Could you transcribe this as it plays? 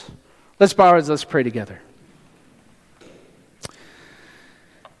Let's bow our heads, let's pray together.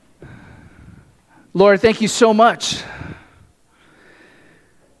 Lord, thank you so much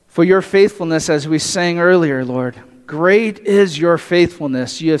for your faithfulness as we sang earlier, Lord. Great is your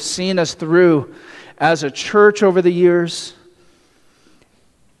faithfulness. You have seen us through as a church over the years,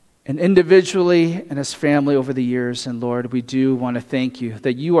 and individually and as family over the years. And Lord, we do want to thank you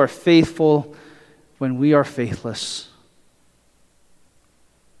that you are faithful when we are faithless.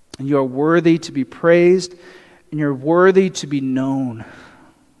 And you are worthy to be praised, and you're worthy to be known.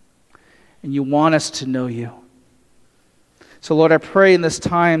 And you want us to know you. So Lord, I pray in this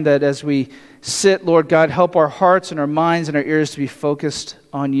time that as we sit, Lord God, help our hearts and our minds and our ears to be focused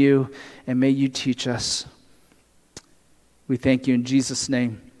on you, and may you teach us. We thank you in Jesus'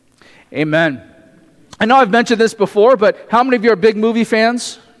 name. Amen. I know I've mentioned this before, but how many of you are big movie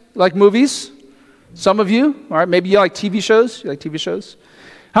fans? Like movies? Some of you? All right, maybe you like TV shows? You like TV shows?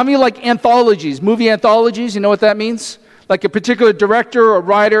 How many of you like anthologies, movie anthologies? You know what that means? Like a particular director or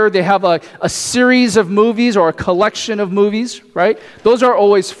writer, they have a series of movies or a collection of movies, right? Those are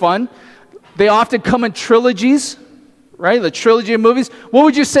always fun. They often come in trilogies, right? The trilogy of movies. What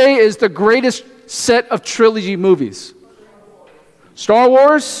would you say is the greatest set of trilogy movies? Star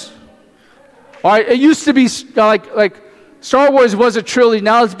Wars? All right, it used to be like Star Wars was a trilogy.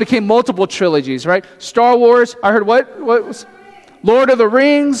 Now it's became multiple trilogies, right? Star Wars, I heard what was Lord of the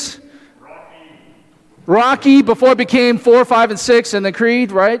Rings, Rocky before it became 4, 5, and 6, and then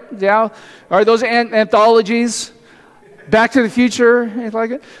Creed, right? Yeah. Are those anthologies? Back to the Future, anything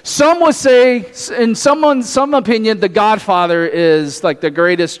like it? Some would say, in some opinion, The Godfather is like the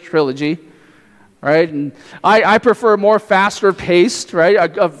greatest trilogy, right? And I prefer more faster paced,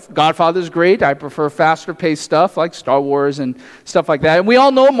 right? Godfather's great. I prefer faster paced stuff like Star Wars and stuff like that. And we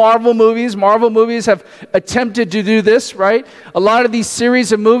all know Marvel movies. Marvel movies have attempted to do this, right? A lot of these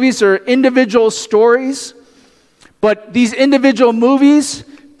series of movies are individual stories, but these individual movies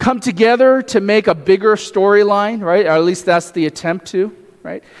come together to make a bigger storyline, right? Or at least that's the attempt to,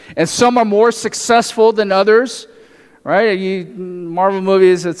 right? And some are more successful than others, right? Marvel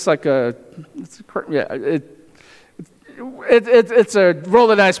movies, it's like it's a roll of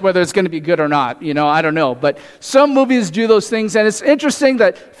the dice whether it's going to be good or not. I don't know. But some movies do those things, and it's interesting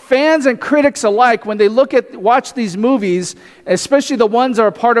that fans and critics alike, when they watch these movies, especially the ones that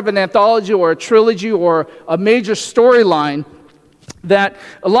are part of an anthology or a trilogy or a major storyline, that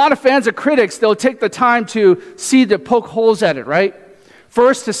a lot of fans and critics, they'll take the time to poke holes at it, right?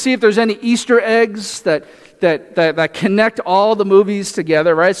 First, to see if there's any Easter eggs that connect all the movies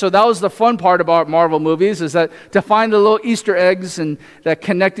together, right? So that was the fun part about Marvel movies, is that to find the little Easter eggs and that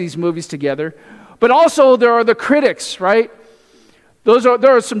connect these movies together. But also there are the critics, right? There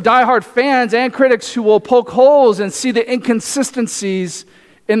are some diehard fans and critics who will poke holes and see the inconsistencies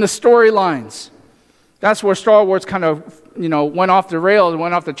in the storylines. That's where Star Wars kind of, went off the rails and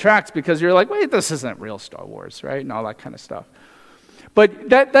went off the tracks, because you're like, wait, this isn't real Star Wars, right? And all that kind of stuff. But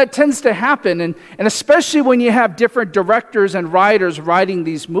that tends to happen, and especially when you have different directors and writers writing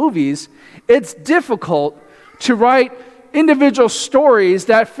these movies, it's difficult to write individual stories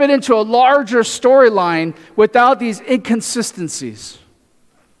that fit into a larger storyline without these inconsistencies,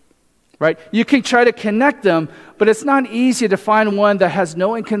 right? You can try to connect them, but it's not easy to find one that has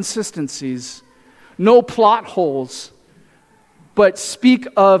no inconsistencies, no plot holes, but speak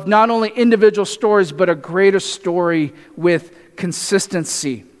of not only individual stories, but a greater story with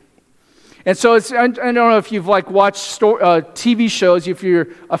consistency. And so I don't know if you've watched TV shows, if you're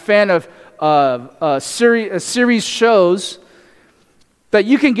a fan of series shows, that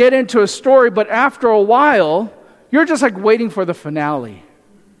you can get into a story, but after a while, you're just waiting for the finale,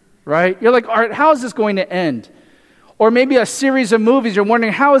 right? You're like, all right, how is this going to end? Or maybe a series of movies, you're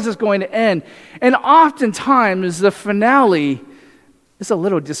wondering, how is this going to end? And oftentimes, the finale is a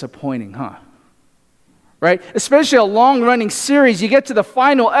little disappointing, huh? Right? Especially a long-running series, you get to the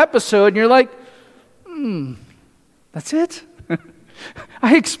final episode and you're like, that's it?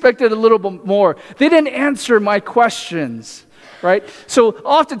 I expected a little bit more. They didn't answer my questions, right? So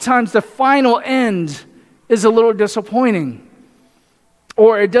oftentimes the final end is a little disappointing,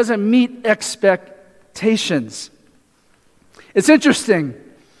 or it doesn't meet expectations. It's interesting.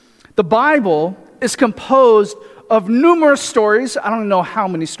 The Bible is composed of numerous stories. I don't know how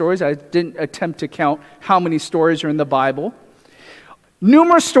many stories. I didn't attempt to count how many stories are in the Bible.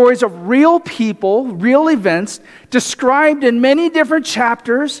 Numerous stories of real people, real events, described in many different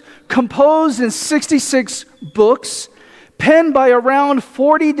chapters, composed in 66 books, penned by around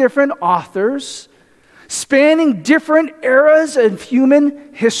 40 different authors, spanning different eras of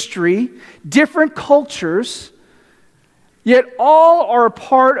human history, different cultures. Yet all are a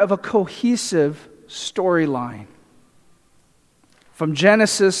part of a cohesive storyline. From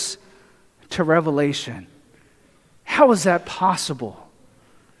Genesis to Revelation. How is that possible?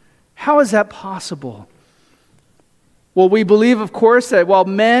 How is that possible? Well, we believe, of course, that while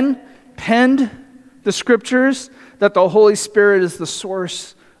men penned the scriptures, that the Holy Spirit is the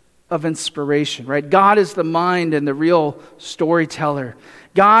source of inspiration, right? God is the mind and the real storyteller.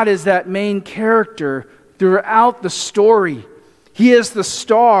 God is that main character throughout the story. He is the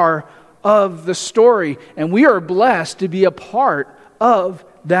star of the story, and we are blessed to be a part of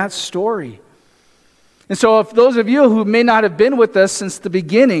that story. And so if those of you who may not have been with us since the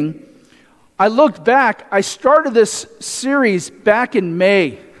beginning, I looked back, I started this series back in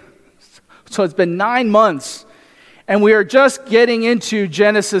May. So it's been 9 months, and we are just getting into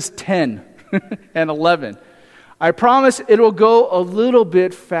Genesis 10 and 11. I promise it will go a little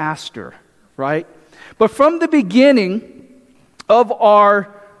bit faster, right? But from the beginning of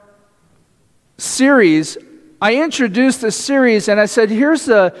our series, I introduced this series and I said, here's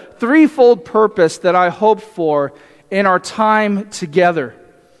the threefold purpose that I hope for in our time together.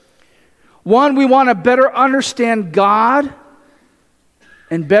 One, we want to better understand God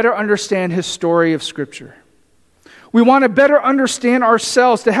and better understand His story of Scripture. We want to better understand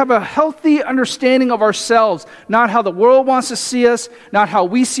ourselves, to have a healthy understanding of ourselves, not how the world wants to see us, not how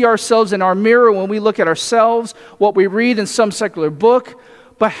we see ourselves in our mirror when we look at ourselves, what we read in some secular book,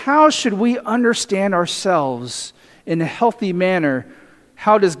 but how should we understand ourselves in a healthy manner?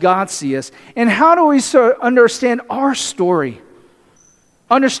 How does God see us? And how do we understand our story?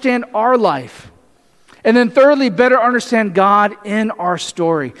 Understand our life? And then thirdly, better understand God in our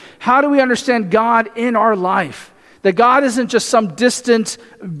story. How do we understand God in our life? That God isn't just some distant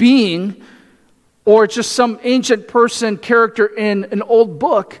being or just some ancient person, character in an old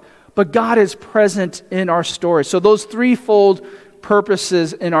book, but God is present in our story. So those threefold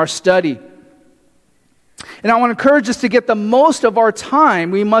purposes in our study. And I want to encourage us to get the most of our time.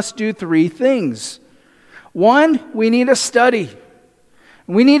 We must do three things. One, we need to study.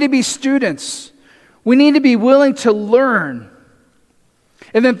 We need to be students. We need to be willing to learn.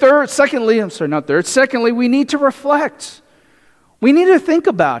 And then secondly, we need to reflect. We need to think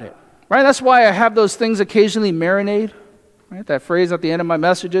about it. Right? That's why I have those things occasionally marinate. Right? That phrase at the end of my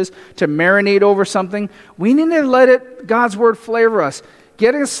messages, to marinate over something. We need to let God's Word flavor us,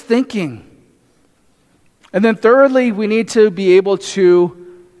 get us thinking. And then thirdly, we need to be able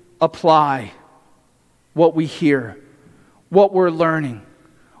to apply what we hear, what we're learning,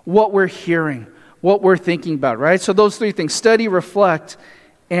 what we're hearing, what we're thinking about, right? So those three things, study, reflect,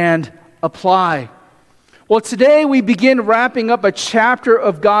 and apply. Well, today we begin wrapping up a chapter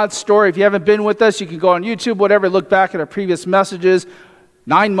of God's story. If you haven't been with us, you can go on YouTube, whatever, look back at our previous messages,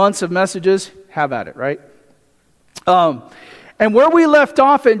 9 months of messages, have at it, right? And where we left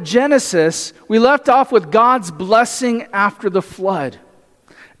off in Genesis, we left off with God's blessing after the flood.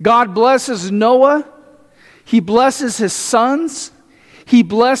 God blesses Noah. He blesses his sons. He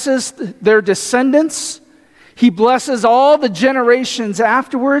blesses their descendants. He blesses all the generations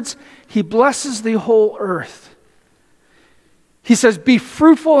afterwards. He blesses the whole earth. He says, be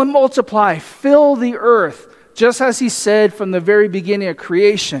fruitful and multiply, fill the earth, just as he said from the very beginning of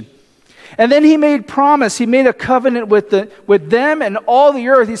creation. And then he made promise, he made a covenant with them and all the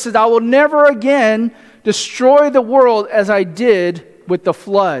earth. He said, I will never again destroy the world as I did with the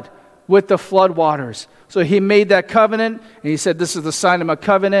flood, with the flood waters. So he made that covenant, and he said, this is the sign of my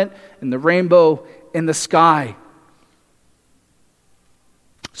covenant, and the rainbow in the sky.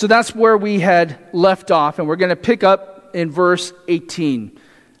 So that's where we had left off, and we're going to pick up in verse 18.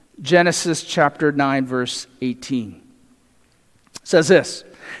 Genesis chapter 9, verse 18. It says this,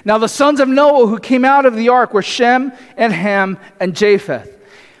 now the sons of Noah who came out of the ark were Shem and Ham and Japheth.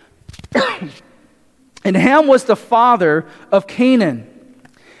 And Ham was the father of Canaan.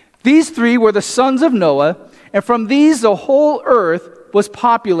 These three were the sons of Noah, and from these the whole earth was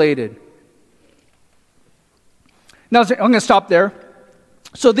populated. Now, I'm going to stop there.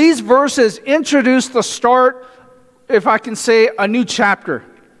 So these verses introduce the start, if I can say, a new chapter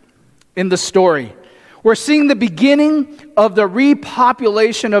in the story. We're seeing the beginning of the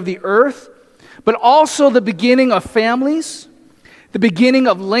repopulation of the earth, but also the beginning of families, the beginning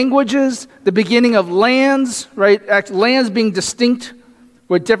of languages, the beginning of lands, right? Lands being distinct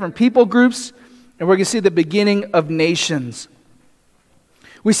with different people groups, and we're going to see the beginning of nations.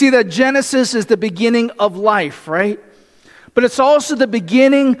 We see that Genesis is the beginning of life, right? But it's also the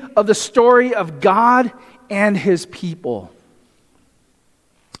beginning of the story of God and His people.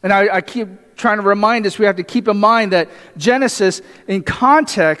 And I keep trying to remind us, we have to keep in mind that Genesis, in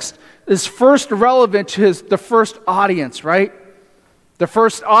context, is first relevant to the first audience, right? The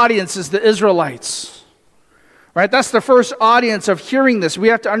first audience is the Israelites, right? That's the first audience of hearing this. We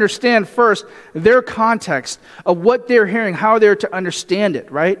have to understand first their context of what they're hearing, how they're to understand it,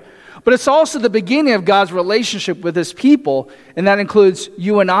 right? But it's also the beginning of God's relationship with his people, and that includes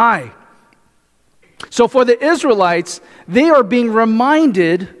you and I. So for the Israelites, they are being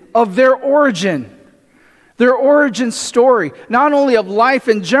reminded of their origin story, not only of life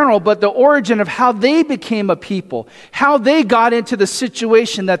in general, but the origin of how they became a people, how they got into the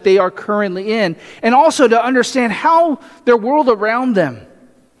situation that they are currently in, and also to understand how their world around them,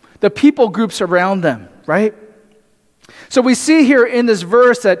 the people groups around them, right? So we see here in this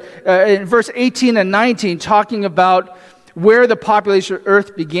verse that in verse 18 and 19, talking about where the population of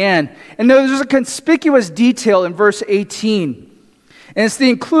earth began. And there's a conspicuous detail in verse 18. And it's the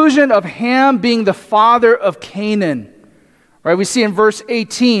inclusion of Ham being the father of Canaan. Right? We see in verse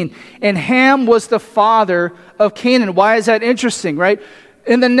 18, and Ham was the father of Canaan. Why is that interesting, right?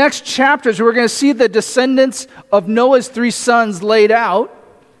 In the next chapters, we're going to see the descendants of Noah's 3 sons laid out.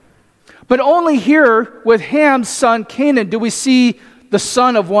 But only here with Ham's son Canaan do we see the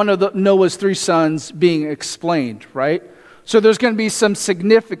son of one of Noah's 3 sons being explained, right? So there's going to be some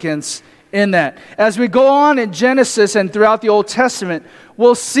significance in that. As we go on in Genesis and throughout the Old Testament,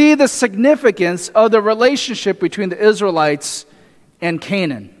 we'll see the significance of the relationship between the Israelites and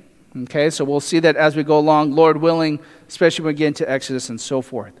Canaan. Okay, so we'll see that as we go along, Lord willing, especially when we get into Exodus and so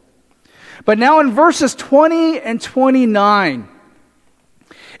forth. But now in verses 20 and 29,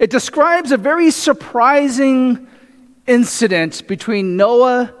 it describes a very surprising incident between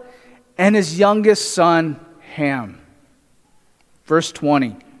Noah and his youngest son, Ham. Verse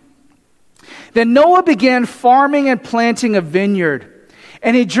 20. Then Noah began farming and planting a vineyard,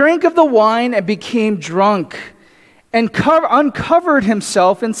 and he drank of the wine and became drunk, and uncovered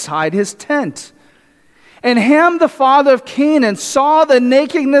himself inside his tent. And Ham, the father of Canaan, saw the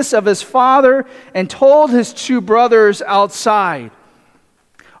nakedness of his father and told his 2 brothers outside.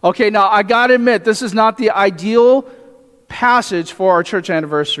 Okay, now I got to admit, this is not the ideal passage for our church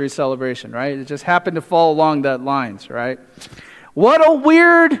anniversary celebration, right? It just happened to fall along that lines, right? What a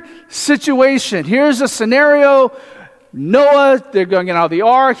weird situation. Here's a scenario. Noah, they're going out of the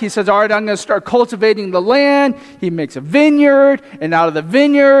ark. He says, all right, I'm going to start cultivating the land. He makes a vineyard, and out of the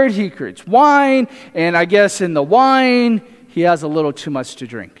vineyard, he creates wine. And I guess in the wine, he has a little too much to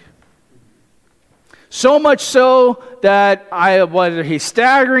drink. So much so that whether he's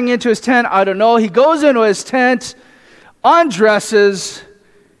staggering into his tent, I don't know. He goes into his tent, undresses,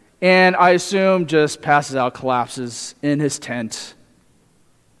 and I assume just passes out, collapses in his tent.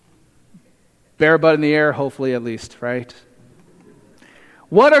 Bare butt in the air, hopefully at least, right?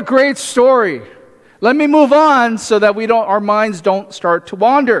 What a great story. Let me move on so that our minds don't start to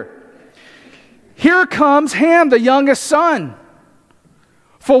wander. Here comes Ham, the youngest son.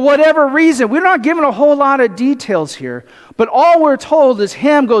 For whatever reason, we're not given a whole lot of details here, but all we're told is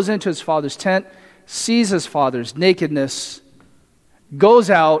Ham goes into his father's tent, sees his father's nakedness,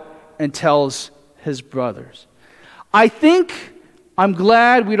 goes out and tells his brothers. I'm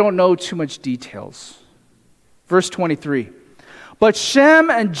glad we don't know too much details. Verse 23. But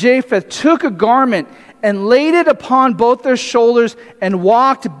Shem and Japheth took a garment and laid it upon both their shoulders and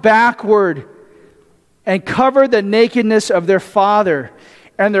walked backward and covered the nakedness of their father.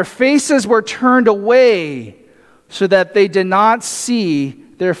 And their faces were turned away so that they did not see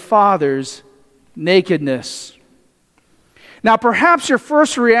their father's nakedness. Now, perhaps your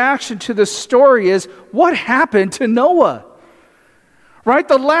first reaction to this story is, what happened to Noah? Right?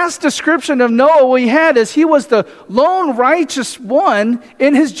 The last description of Noah we had is he was the lone righteous one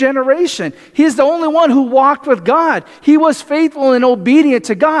in his generation. He is the only one who walked with God. He was faithful and obedient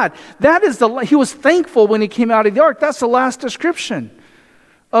to God. He was thankful when he came out of the ark. That's the last description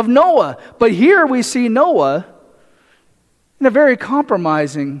of Noah. But here we see Noah in a very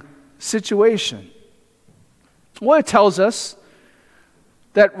compromising situation. Well, it tells us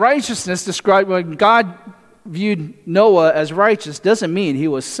that righteousness described when God viewed Noah as righteous doesn't mean he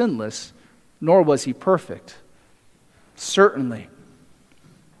was sinless, nor was he perfect. Certainly.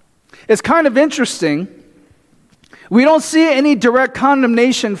 It's kind of interesting. We don't see any direct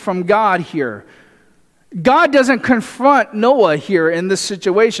condemnation from God here. God doesn't confront Noah here in this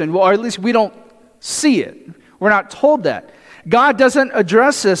situation, or at least we don't see it. We're not told that. God doesn't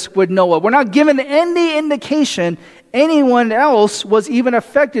address this with Noah. We're not given any indication anyone else was even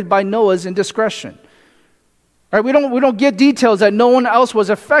affected by Noah's indiscretion. Right? We don't get details that no one else was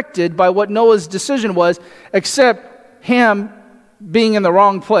affected by what Noah's decision was, except Ham being in the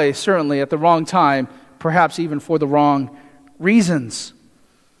wrong place, certainly at the wrong time, perhaps even for the wrong reasons.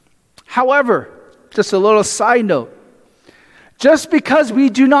 However, just a little side note, just because we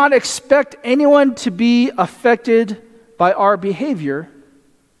do not expect anyone to be affected by our behavior,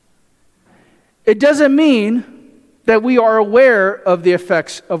 it doesn't mean that we are aware of the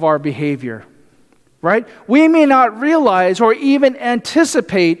effects of our behavior, right? We may not realize or even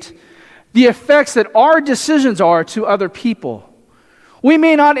anticipate the effects that our decisions are to other people. We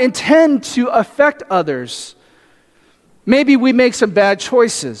may not intend to affect others. Maybe we make some bad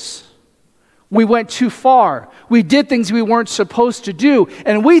choices. We went too far. We did things we weren't supposed to do.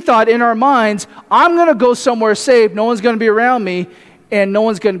 And we thought in our minds, I'm going to go somewhere safe, no one's going to be around me, and no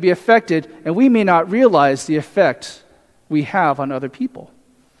one's going to be affected. And we may not realize the effect we have on other people,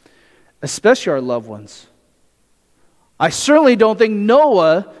 especially our loved ones. I certainly don't think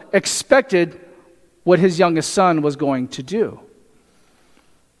Noah expected what his youngest son was going to do.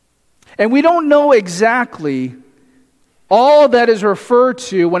 And we don't know exactly all that is referred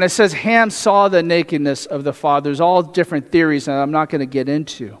to when it says Ham saw the nakedness of the father. There's all different theories that I'm not going to get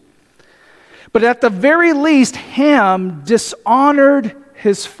into. But at the very least, Ham dishonored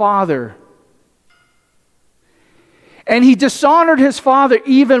his father. And he dishonored his father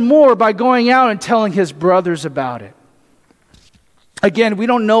even more by going out and telling his brothers about it. Again, we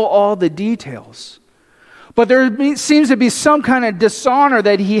don't know all the details. But there seems to be some kind of dishonor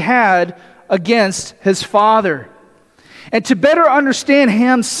that he had against his father. And to better understand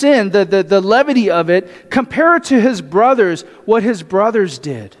Ham's sin, the levity of it, compare it to his brothers, what his brothers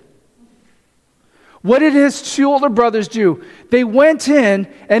did. What did his two older brothers do? They went in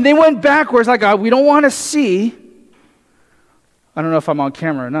and they went backwards like, we don't want to see. I don't know if I'm on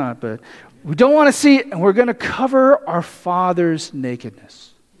camera or not, but we don't want to see, and we're going to cover our father's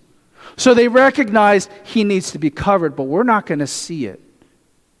nakedness. So they recognized he needs to be covered, but we're not going to see it.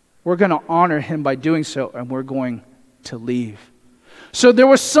 We're going to honor him by doing so, and we're going to leave. So there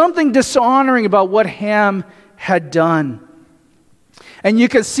was something dishonoring about what Ham had done. And you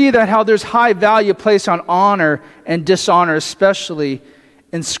can see that how there's high value placed on honor and dishonor, especially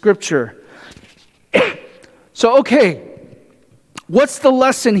in Scripture. So, okay, what's the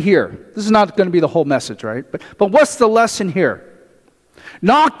lesson here? This is not going to be the whole message, right? But what's the lesson here?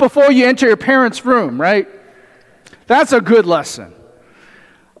 Knock before you enter your parents' room, right? That's a good lesson.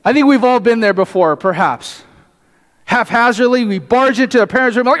 I think we've all been there before, perhaps. Haphazardly, we barge into a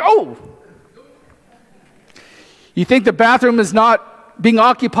parent's room like, oh! You think the bathroom is not being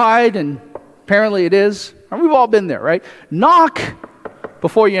occupied, and apparently it is. And we've all been there, right? Knock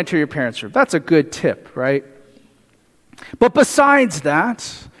before you enter your parents' room. That's a good tip, right? But besides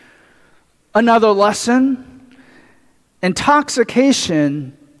that, another lesson,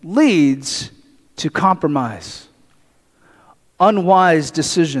 intoxication leads to compromise, unwise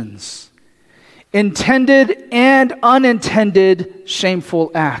decisions, intended and unintended shameful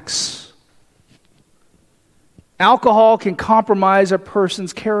acts. Alcohol can compromise a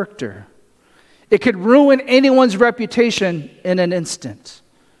person's character. It could ruin anyone's reputation in an instant,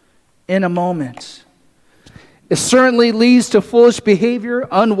 in a moment. It certainly leads to foolish behavior,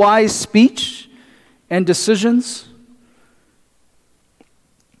 unwise speech, and decisions.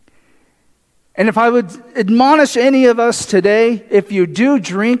 And if I would admonish any of us today, if you do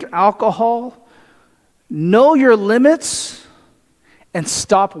drink alcohol, know your limits and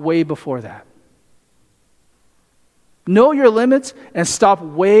stop way before that. Know your limits and stop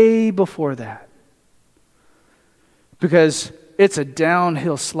way before that. Because it's a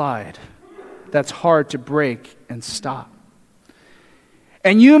downhill slide that's hard to break and stop.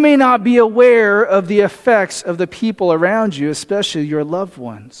 And you may not be aware of the effects of the people around you, especially your loved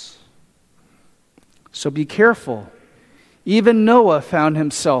ones. So be careful. Even Noah found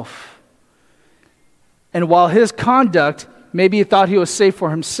himself. And while his conduct, maybe he thought he was safe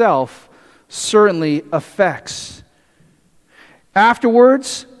for himself, certainly affects.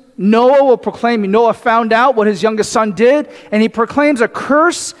 Afterwards, Noah will proclaim, Noah found out what his youngest son did, and he proclaims a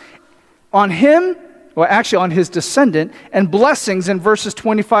curse on him, or actually on his descendant, and blessings in verses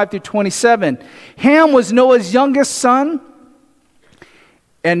 25 through 27. Ham was Noah's youngest son,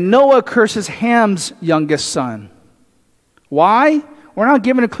 and Noah curses Ham's youngest son. Why? We're not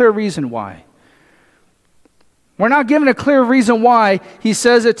given a clear reason why. We're not given a clear reason why he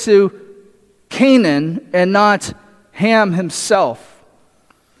says it to Canaan and not Ham himself.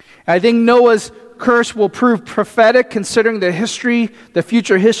 I think Noah's curse will prove prophetic considering the history, the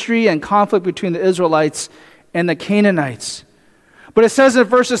future history and conflict between the Israelites and the Canaanites. But it says in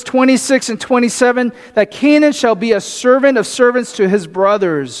verses 26 and 27 that Canaan shall be a servant of servants to his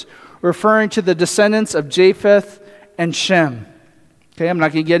brothers, referring to the descendants of Japheth and Shem. Okay, I'm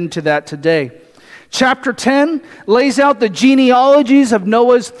not going to get into that today. Chapter 10 lays out the genealogies of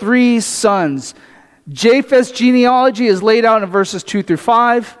Noah's 3 sons. Japheth's genealogy is laid out in verses 2 through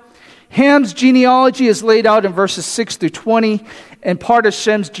 5. Ham's genealogy is laid out in verses 6 through 20. And part of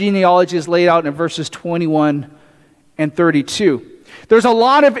Shem's genealogy is laid out in verses 21 and 32. There's a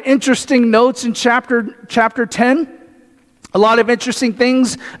lot of interesting notes in chapter 10. A lot of interesting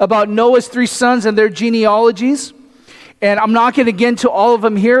things about Noah's 3 sons and their genealogies. And I'm not going to get into all of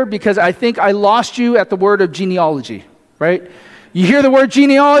them here because I think I lost you at the word of genealogy, right? You hear the word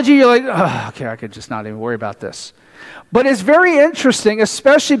genealogy, you're like, oh, okay, I could just not even worry about this. But it's very interesting,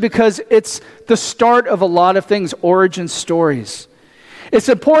 especially because it's the start of a lot of things, origin stories. It's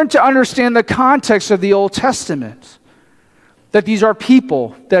important to understand the context of the Old Testament, that these are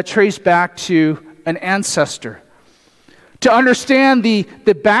people that trace back to an ancestor. To understand the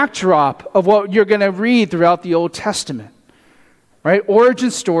backdrop of what you're going to read throughout the Old Testament, right?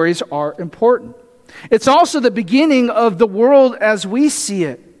 Origin stories are important. It's also the beginning of the world as we see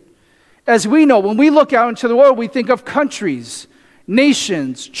it. As we know, when we look out into the world, we think of countries,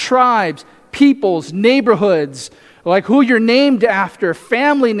 nations, tribes, peoples, neighborhoods, like who you're named after,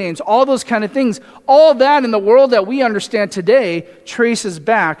 family names, all those kind of things. All that in the world that we understand today traces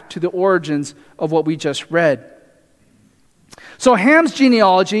back to the origins of what we just read. So Ham's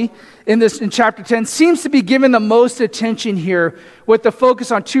genealogy in chapter 10 seems to be given the most attention here, with the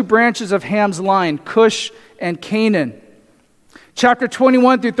focus on 2 branches of Ham's line, Cush and Canaan. Chapter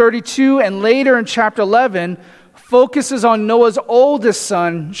 21 through 32 and later in chapter 11 focuses on Noah's oldest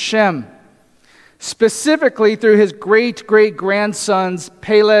son, Shem, specifically through his great-great-grandsons,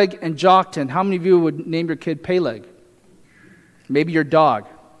 Peleg and Joktan. How many of you would name your kid Peleg? Maybe your dog.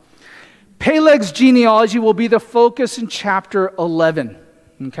 Peleg's genealogy will be the focus in chapter 11,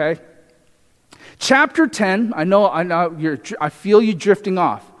 okay? Chapter 10, I feel you drifting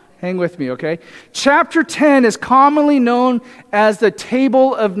off. Hang with me, okay? Chapter 10 is commonly known as the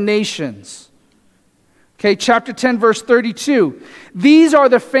Table of Nations. Okay, chapter 10, verse 32. These are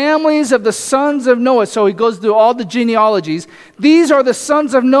the families of the sons of Noah. So he goes through all the genealogies. These are the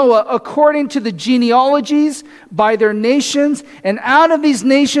sons of Noah according to the genealogies by their nations. And out of these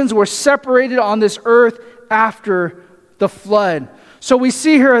nations were separated on this earth after the flood. So we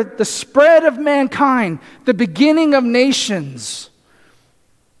see here the spread of mankind, the beginning of nations.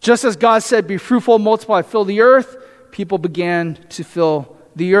 Just as God said, be fruitful, multiply, fill the earth, people began to fill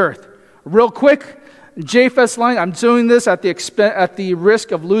the earth. Real quick, Japheth's line, I'm doing this at the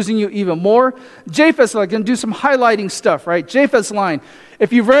risk of losing you even more. Japheth's line, going to do some highlighting stuff, right? Japheth's line.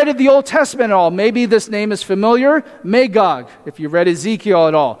 If you've read the Old Testament at all, maybe this name is familiar. Magog, if you read Ezekiel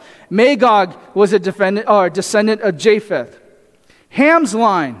at all. Magog was a descendant of Japheth. Ham's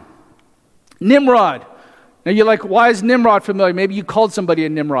line, Nimrod. Now you're like, why is Nimrod familiar? Maybe you called somebody a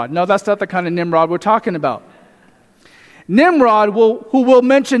Nimrod. No, that's not the kind of Nimrod we're talking about. Nimrod, who we'll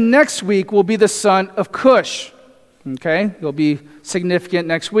mention next week, will be the son of Cush. Okay? He'll be significant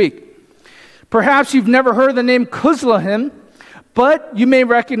next week. Perhaps you've never heard the name Cuzlahim, but you may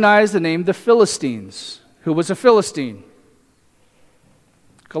recognize the name the Philistines. Who was a Philistine?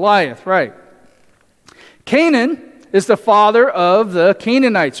 Goliath, right. Canaan is the father of the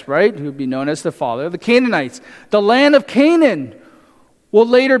Canaanites, right? Who would be known as the father of the Canaanites. The land of Canaan will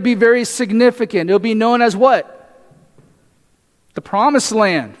later be very significant. It'll be known as what? The Promised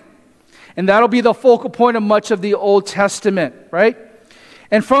Land. And that'll be the focal point of much of the Old Testament, right?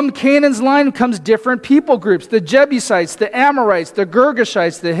 And from Canaan's line comes different people groups. The Jebusites, the Amorites, the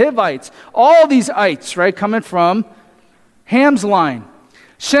Girgashites, the Hivites. All these ites, right, coming from Ham's line.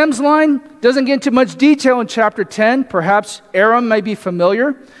 Shem's line doesn't get into much detail in chapter 10. Perhaps Aram may be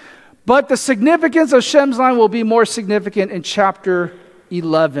familiar. But the significance of Shem's line will be more significant in chapter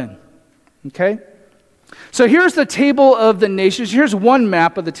 11. Okay? So here's the table of the nations. Here's one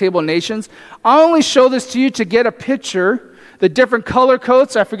map of the table of nations. I only show this to you to get a picture. The different color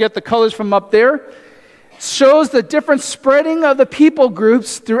codes, I forget the colors from up there, shows the different spreading of the people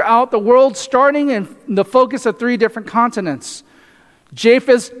groups throughout the world, starting in the focus of 3 different continents.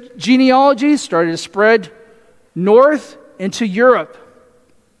 Japheth's genealogy started to spread north into Europe.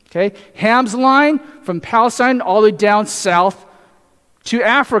 Okay? Ham's line from Palestine all the way down south to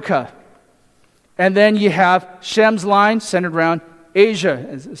Africa. And then you have Shem's line centered around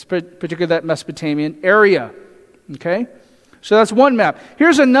Asia, particularly that Mesopotamian area. Okay? So that's one map.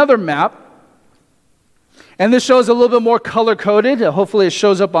 Here's another map. And this shows a little bit more color-coded. Hopefully it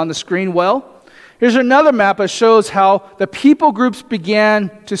shows up on the screen well. Here's another map that shows how the people groups began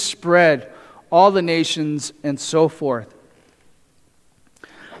to spread, all the nations and so forth.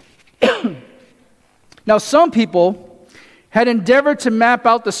 Now some people had endeavored to map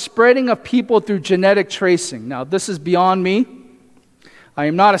out the spreading of people through genetic tracing. Now, this is beyond me. I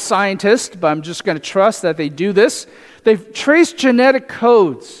am not a scientist, but I'm just going to trust that they do this. They've traced genetic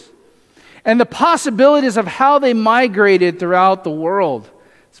codes and the possibilities of how they migrated throughout the world.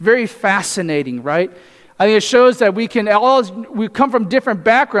 It's very fascinating, right? I think it shows that we come from different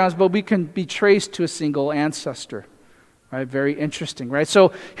backgrounds, but we can be traced to a single ancestor. Right? Very interesting, right?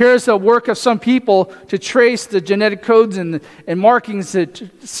 So here's the work of some people to trace the genetic codes and markings to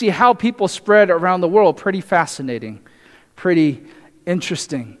see how people spread around the world. Pretty fascinating. Pretty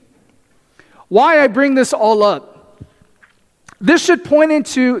interesting. Why I bring this all up? This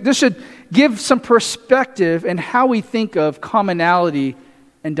should give some perspective in how we think of commonality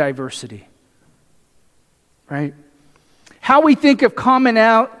and diversity. Right? How we think of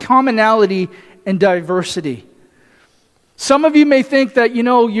commonality and diversity. Some of you may think that,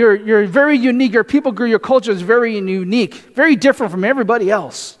 you're very unique, your people group, your culture is very unique, very different from everybody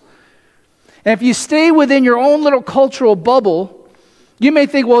else. And if you stay within your own little cultural bubble, you may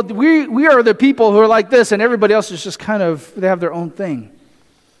think, well, we are the people who are like this, and everybody else is just they have their own thing.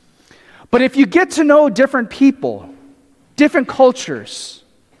 But if you get to know different people, different cultures,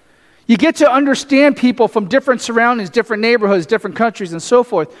 you get to understand people from different surroundings, different neighborhoods, different countries, and so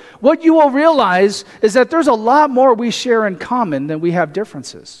forth. What you will realize is that there's a lot more we share in common than we have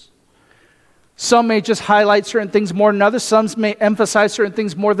differences. Some may just highlight certain things more than others. Some may emphasize certain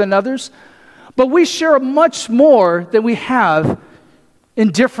things more than others. But we share much more than we have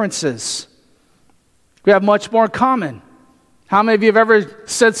in differences. We have much more in common. How many of you have ever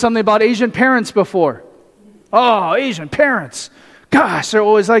said something about Asian parents before? Oh, Asian parents. Gosh, they're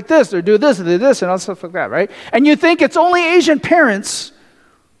always like this, they do this, and all stuff like that, right? And you think it's only Asian parents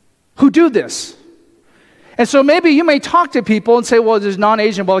who do this. And so maybe you may talk to people and say, well, there's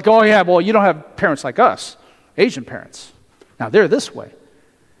non-Asian, but oh yeah, well, you don't have parents like us, Asian parents. Now, they're this way.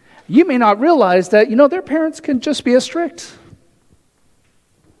 You may not realize that, their parents can just be as strict,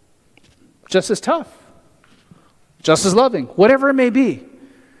 just as tough, just as loving, whatever it may be.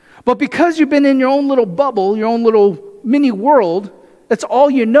 But because you've been in your own little bubble, your own little mini world, that's all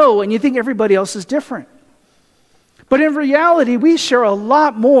you know, and you think everybody else is different. But in reality, we share a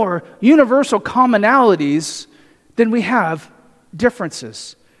lot more universal commonalities than we have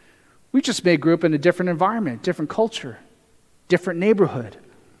differences. We just may grow up in a different environment, different culture, different neighborhood.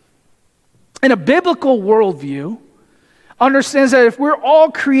 And a biblical worldview understands that if we're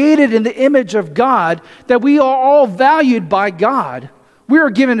all created in the image of God, that we are all valued by God. We are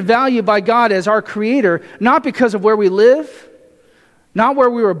given value by God as our creator, not because of where we live, not where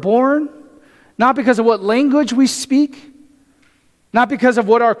we were born, not because of what language we speak, not because of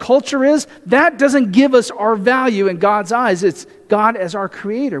what our culture is. That doesn't give us our value in God's eyes. It's God as our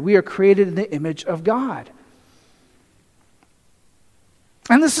creator. We are created in the image of God.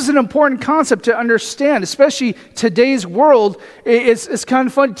 And this is an important concept to understand, especially today's world. It's kind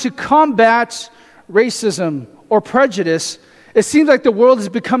of fun to combat racism or prejudice. It seems like the world is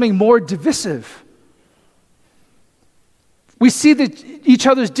becoming more divisive. We see each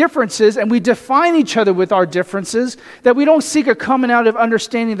other's differences and we define each other with our differences, that we don't seek a commonality of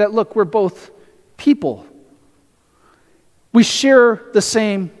understanding that, look, we're both people. We share the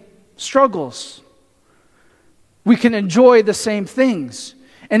same struggles. We can enjoy the same things.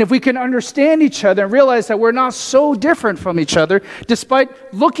 And if we can understand each other and realize that we're not so different from each other,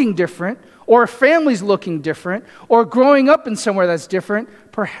 despite looking different, or families looking different, or growing up in somewhere that's different,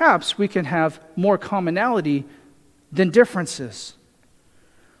 perhaps we can have more commonality than differences.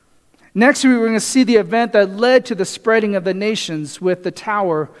 Next, we're going to see the event that led to the spreading of the nations with the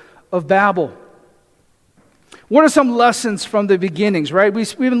Tower of Babel. What are some lessons from the beginnings, right?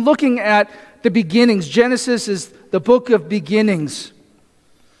 We've been looking at the beginnings. Genesis is the book of beginnings.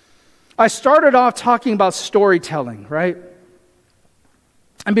 I started off talking about storytelling, right?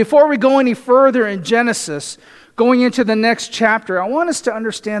 And before we go any further in Genesis, going into the next chapter, I want us to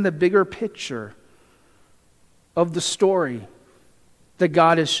understand the bigger picture of the story that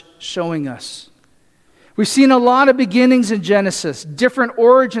God is showing us. We've seen a lot of beginnings in Genesis, different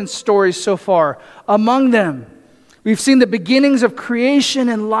origin stories so far. Among them, we've seen the beginnings of creation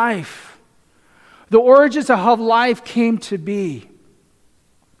and life, the origins of how life came to be,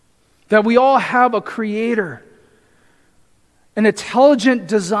 that we all have a creator, an intelligent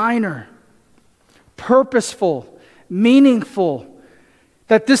designer, purposeful, meaningful,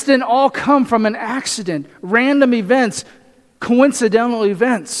 that this didn't all come from an accident, random events, coincidental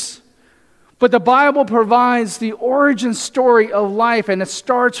events. But the Bible provides the origin story of life, and it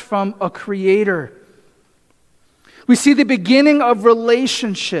starts from a creator. We see the beginning of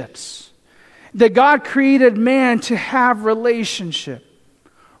relationships. That God created man to have relationship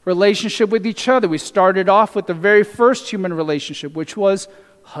with each other. We started off with the very first human relationship, which was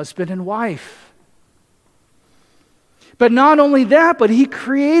husband and wife. But not only that, but He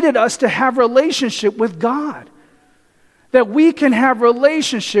created us to have relationship with God. That we can have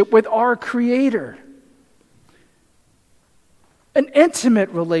relationship with our Creator. An intimate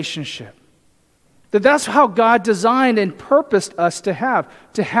relationship. That's how God designed and purposed us to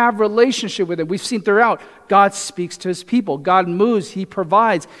have relationship with Him. We've seen throughout, God speaks to His people. God moves, He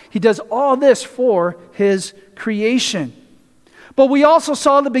provides. He does all this for His creation. But we also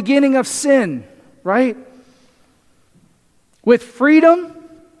saw the beginning of sin, right? With freedom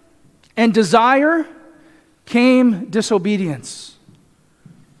and desire came disobedience.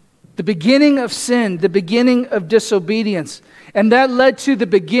 The beginning of sin, the beginning of disobedience. And that led to the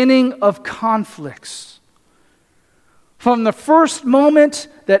beginning of conflicts. From the first moment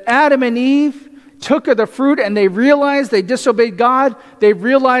that Adam and Eve took of the fruit and they realized they disobeyed God, they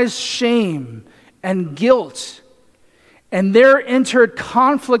realized shame and guilt. And there entered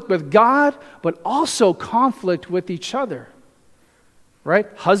conflict with God, but also conflict with each other. Right?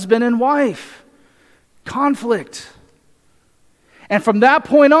 Husband and wife. Conflict. And from that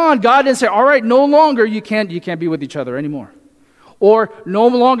point on, God didn't say, all right, no longer you can't be with each other anymore. Or no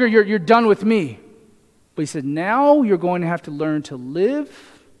longer you're done with me. But He said, now you're going to have to learn to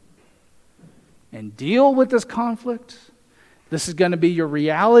live and deal with this conflict. This is going to be your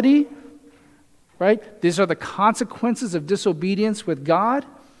reality. Right? These are the consequences of disobedience with God.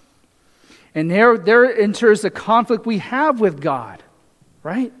 And there enters the conflict we have with God.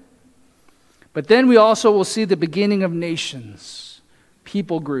 Right? But then we also will see the beginning of nations,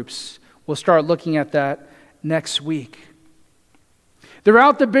 people groups. We'll start looking at that next week.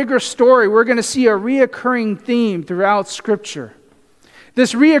 Throughout the bigger story, we're going to see a reoccurring theme throughout Scripture.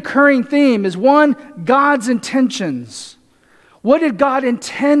 This reoccurring theme is one, God's intentions. What did God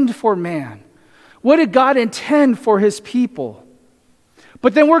intend for man? What did God intend for His people?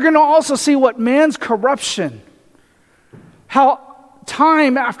 But then we're going to also see what man's corruption, how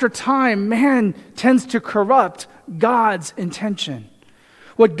time after time man tends to corrupt God's intention.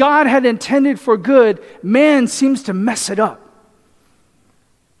 What God had intended for good, man seems to mess it up.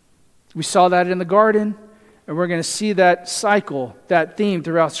 We saw that in the garden, and we're going to see that cycle, that theme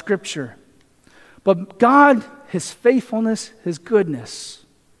throughout Scripture. But God, His faithfulness, His goodness,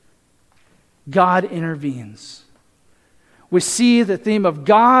 God intervenes. We see the theme of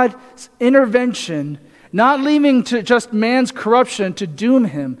God's intervention, not leaving to just man's corruption to doom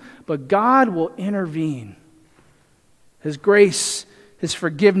him, but God will intervene. His grace, His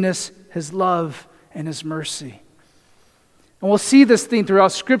forgiveness, His love, and His mercy. And we'll see this theme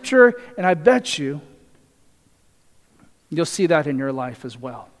throughout Scripture, and I bet you'll see that in your life as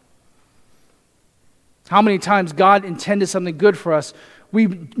well. How many times God intended something good for us, we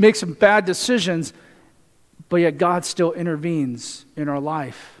make some bad decisions, but yet God still intervenes in our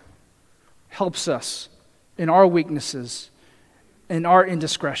life, helps us in our weaknesses, in our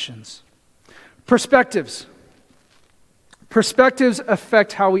indiscretions. Perspectives. Perspectives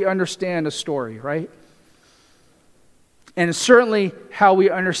affect how we understand a story, right? And certainly how we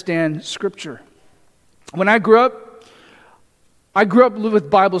understand Scripture. When I grew up with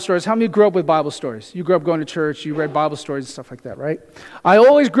Bible stories. How many grew up with Bible stories? You grew up going to church, you read Bible stories and stuff like that, right? I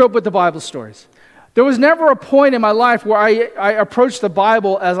always grew up with the Bible stories. There was never a point in my life where I approached the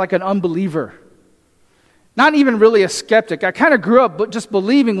Bible as like an unbeliever. Not even really a skeptic. I kind of grew up just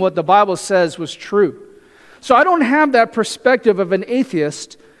believing what the Bible says was true. So I don't have that perspective of an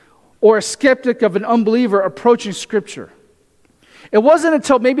atheist or a skeptic, of an unbeliever approaching Scripture. It wasn't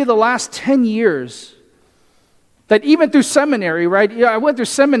until maybe the last 10 years that even through seminary, right? Yeah, I went through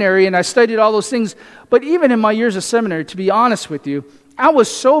seminary and I studied all those things. But even in my years of seminary, to be honest with you, I was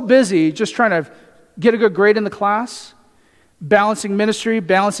so busy just trying to get a good grade in the class, balancing ministry,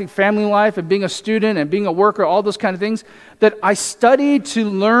 balancing family life, and being a student and being a worker, all those kind of things, that I studied to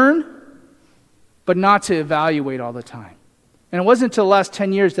learn, but not to evaluate all the time. And it wasn't until the last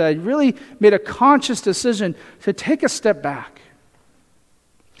 10 years that I really made a conscious decision to take a step back.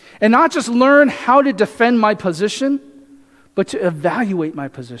 And not just learn how to defend my position, but to evaluate my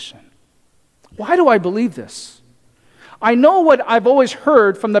position. Why do I believe this? I know what I've always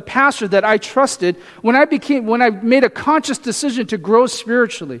heard from the pastor that I trusted when I made a conscious decision to grow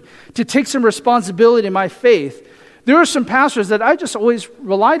spiritually, to take some responsibility in my faith. There are some pastors that I just always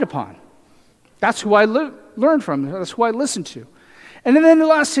relied upon. That's who I learned from. That's who I listened to. And then in the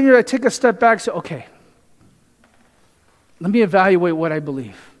last 10 years, I take a step back and say, okay, let me evaluate what I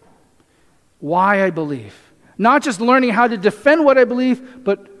believe. Why I believe. Not just learning how to defend what I believe,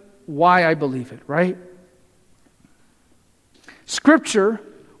 but why I believe it, right? Scripture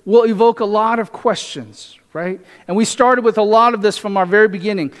will evoke a lot of questions, right? And we started with a lot of this from our very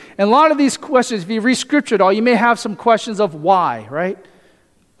beginning. And a lot of these questions, if you read Scripture at all, you may have some questions of why, right?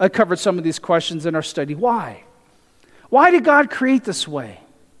 I covered some of these questions in our study. Why? Why did God create this way,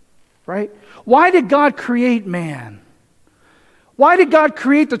 right? Why did God create man? Why did God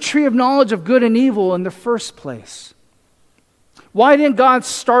create the tree of knowledge of good and evil in the first place? Why didn't God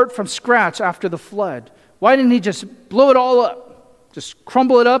start from scratch after the flood? Why didn't he just blow it all up? Just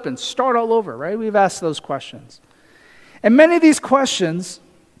crumble it up and start all over, right? We've asked those questions. And many of these questions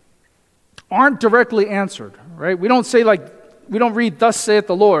aren't directly answered, right? We don't say we don't read, thus saith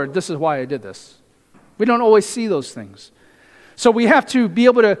the Lord, this is why I did this. We don't always see those things. So we have to be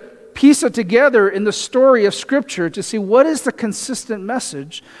able to piece it together in the story of Scripture to see what is the consistent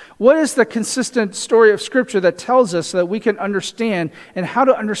message, what is the consistent story of Scripture that tells us so that we can understand and how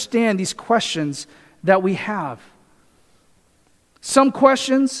to understand these questions that we have. Some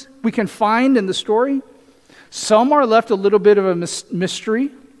questions we can find in the story. Some are left a little bit of a mystery,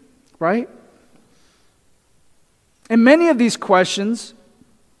 right? And many of these questions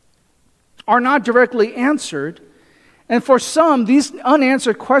are not directly answered. And for some, these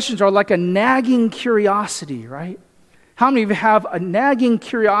unanswered questions are like a nagging curiosity, right? How many of you have a nagging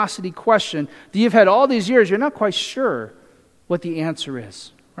curiosity question that you've had all these years, you're not quite sure what the answer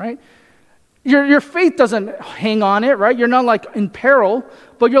is, right? Your faith doesn't hang on it, right? You're not like in peril,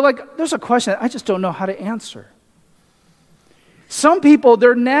 but you're like, there's a question I just don't know how to answer. Some people,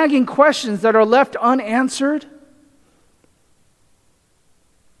 they're nagging questions that are left unanswered.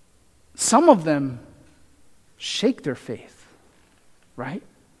 Some of them shake their faith, right?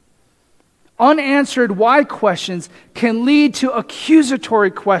 Unanswered why questions can lead to accusatory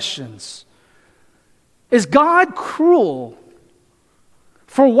questions. Is God cruel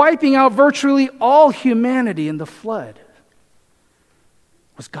for wiping out virtually all humanity in the flood?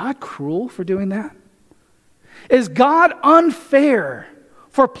 Was God cruel for doing that? Is God unfair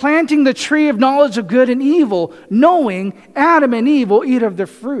for planting the tree of knowledge of good and evil, knowing Adam and Eve will eat of the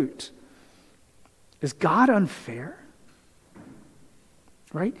fruit? Is God unfair?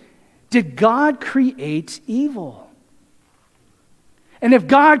 Right? Did God create evil? And if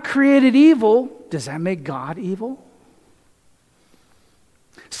God created evil, does that make God evil?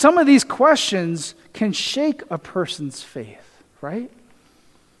 Some of these questions can shake a person's faith, right?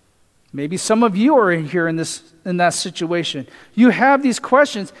 Maybe some of you are in here in that situation. You have these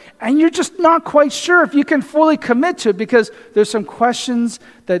questions, and you're just not quite sure if you can fully commit to it because there's some questions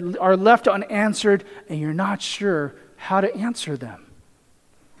that are left unanswered, and you're not sure how to answer them.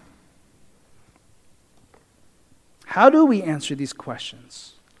 How do we answer these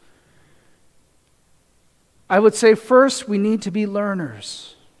questions? I would say first, we need to be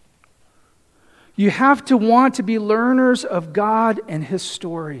learners. You have to want to be learners of God and His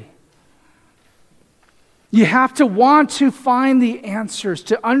story. You have to want to find the answers,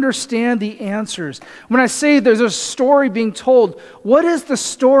 to understand the answers. When I say there's a story being told, what is the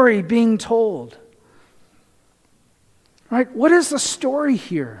story being told? Right? What is the story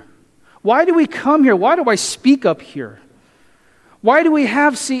here? Why do we come here? Why do I speak up here? Why do we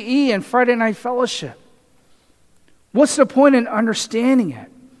have CE and Friday Night Fellowship? What's the point in understanding it?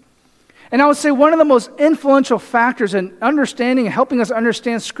 And I would say one of the most influential factors in understanding and helping us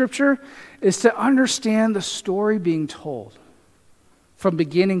understand Scripture is to understand the story being told from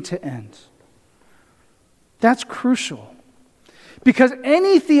beginning to end. That's crucial. Because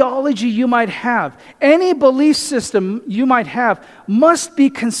any theology you might have, any belief system you might have, must be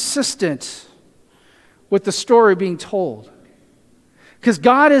consistent with the story being told. Because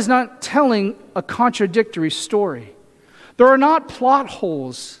God is not telling a contradictory story. There are not plot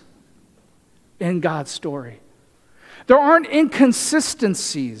holes in God's story. There aren't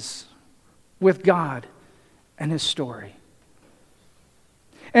inconsistencies with God and His story.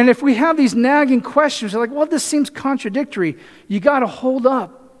 And if we have these nagging questions, like, well, this seems contradictory, you got to hold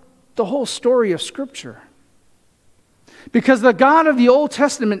up the whole story of Scripture. Because the God of the Old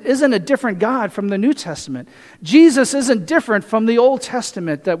Testament isn't a different God from the New Testament. Jesus isn't different from the Old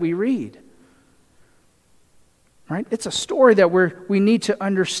Testament that we read. Right? It's a story that we need to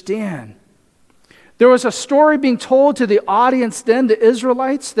understand. There was a story being told to the audience then, the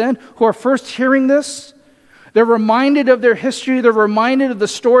Israelites then, who are first hearing this. They're reminded of their history. They're reminded of the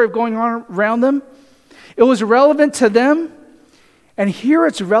story of going on around them. It was relevant to them. And here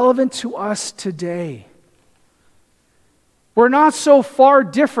it's relevant to us today. We're not so far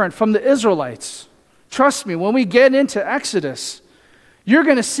different from the Israelites. Trust me, when we get into Exodus, you're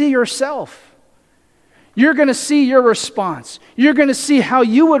going to see yourself. You're going to see your response. You're going to see how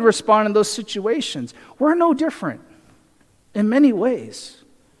you would respond in those situations. We're no different in many ways.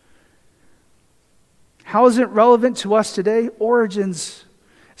 How is it relevant to us today? Origins.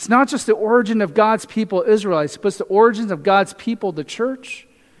 It's not just the origin of God's people, Israelites, but it's the origins of God's people, the church.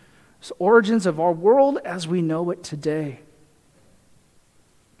 It's the origins of our world as we know it today.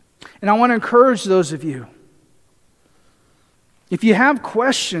 And I want to encourage those of you, if you have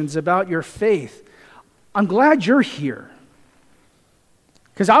questions about your faith, I'm glad you're here.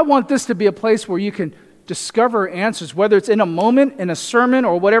 Because I want this to be a place where you can discover answers, whether it's in a moment, in a sermon,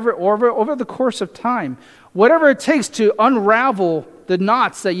 or whatever, or over the course of time. Whatever it takes to unravel the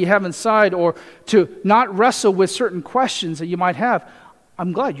knots that you have inside, or to not wrestle with certain questions that you might have,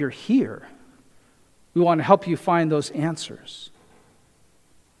 I'm glad you're here. We want to help you find those answers.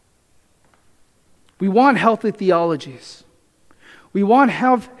 We want healthy theologies. We want to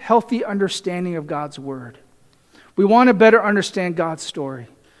have healthy understanding of God's Word. We want to better understand God's story,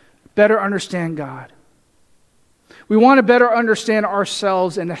 better understand God. We want to better understand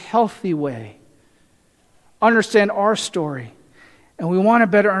ourselves in a healthy way, understand our story, and we want to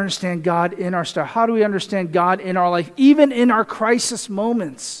better understand God in our story. How do we understand God in our life, even in our crisis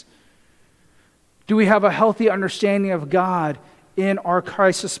moments? Do we have a healthy understanding of God in our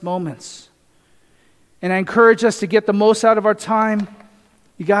crisis moments? And I encourage us to get the most out of our time.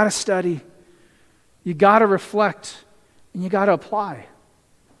 You got to study. You got to reflect. And you got to apply.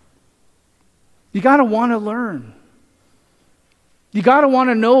 You got to want to learn. You got to want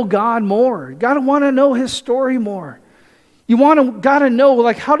to know God more. You got to want to know His story more. You got to know,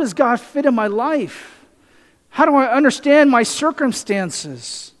 like, how does God fit in my life? How do I understand my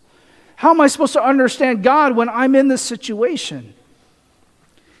circumstances? How am I supposed to understand God when I'm in this situation?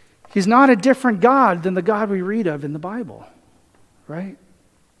 He's not a different God than the God we read of in the Bible, right?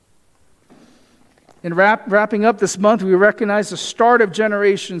 In wrapping up this month, we recognize the start of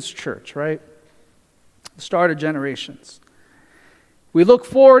Generations Church, right? The start of Generations. We look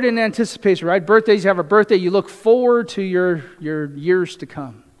forward in anticipation, right? Birthdays, you have a birthday, you look forward to your years to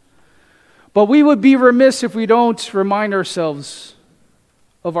come. But we would be remiss if we don't remind ourselves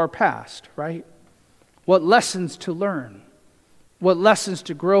of our past, right? What lessons to learn, what lessons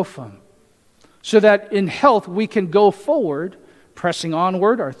to grow from, so that in health we can go forward, pressing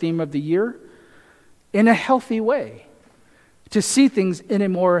onward, our theme of the year, in a healthy way, to see things in a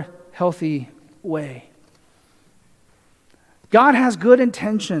more healthy way. God has good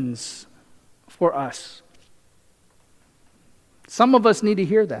intentions for us. Some of us need to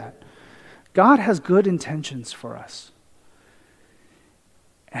hear that. God has good intentions for us.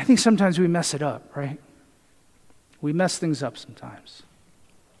 And I think sometimes we mess it up, right? We mess things up sometimes.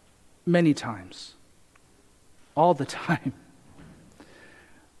 Many times. All the time.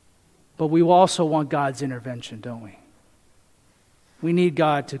 But we also want God's intervention, don't we? We need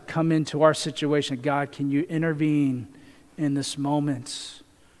God to come into our situation. God, can you intervene in this moment?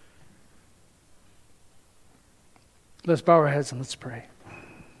 Let's bow our heads and let's pray.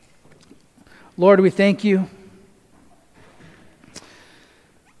 Lord, we thank you.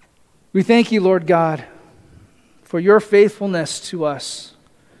 We thank you, Lord God, for your faithfulness to us.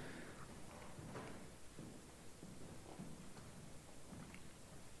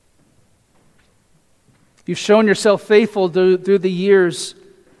 You've shown yourself faithful through the years.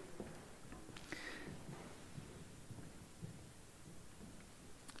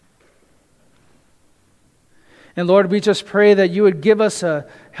 And Lord, we just pray that you would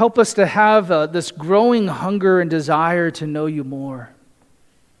help us to have this growing hunger and desire to know you more.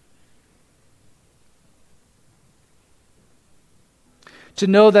 To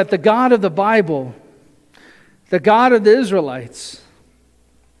know that the God of the Bible, the God of the Israelites,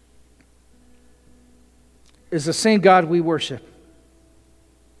 is the same God we worship.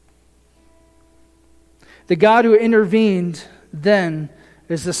 The God who intervened then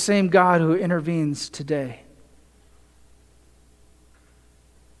is the same God who intervenes today.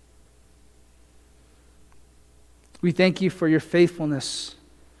 We thank you for your faithfulness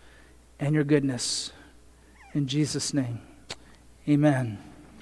and your goodness. In Jesus' name, amen.